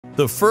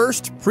The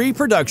first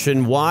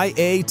pre-production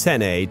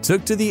YA-10A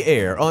took to the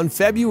air on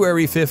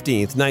February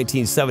 15,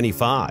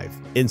 1975.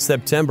 In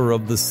September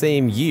of the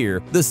same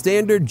year, the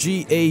standard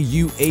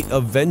GAU-8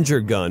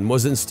 Avenger gun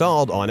was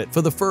installed on it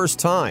for the first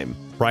time.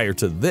 Prior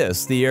to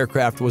this, the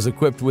aircraft was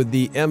equipped with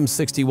the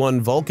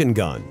M61 Vulcan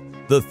gun.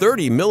 The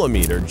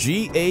 30mm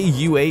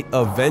GAU-8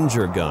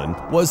 Avenger gun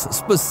was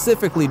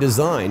specifically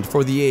designed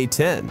for the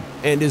A-10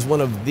 and is one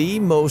of the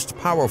most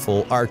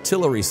powerful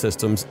artillery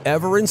systems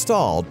ever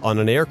installed on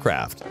an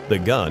aircraft. The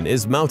gun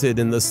is mounted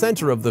in the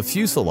center of the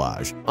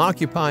fuselage,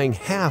 occupying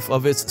half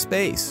of its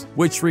space,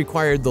 which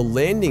required the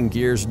landing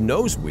gear's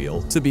nose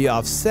wheel to be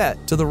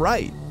offset to the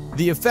right.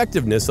 The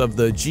effectiveness of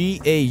the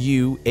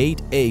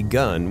GAU-8A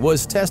gun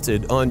was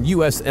tested on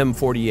US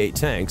M48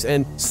 tanks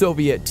and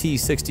Soviet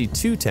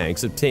T-62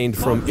 tanks obtained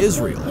from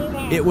Israel.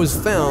 It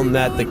was found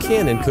that the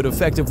cannon could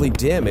effectively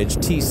damage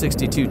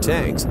T-62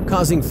 tanks,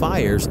 causing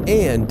fires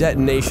and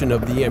detonation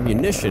of the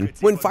ammunition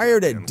when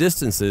fired at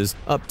distances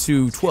up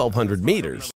to 1,200 meters.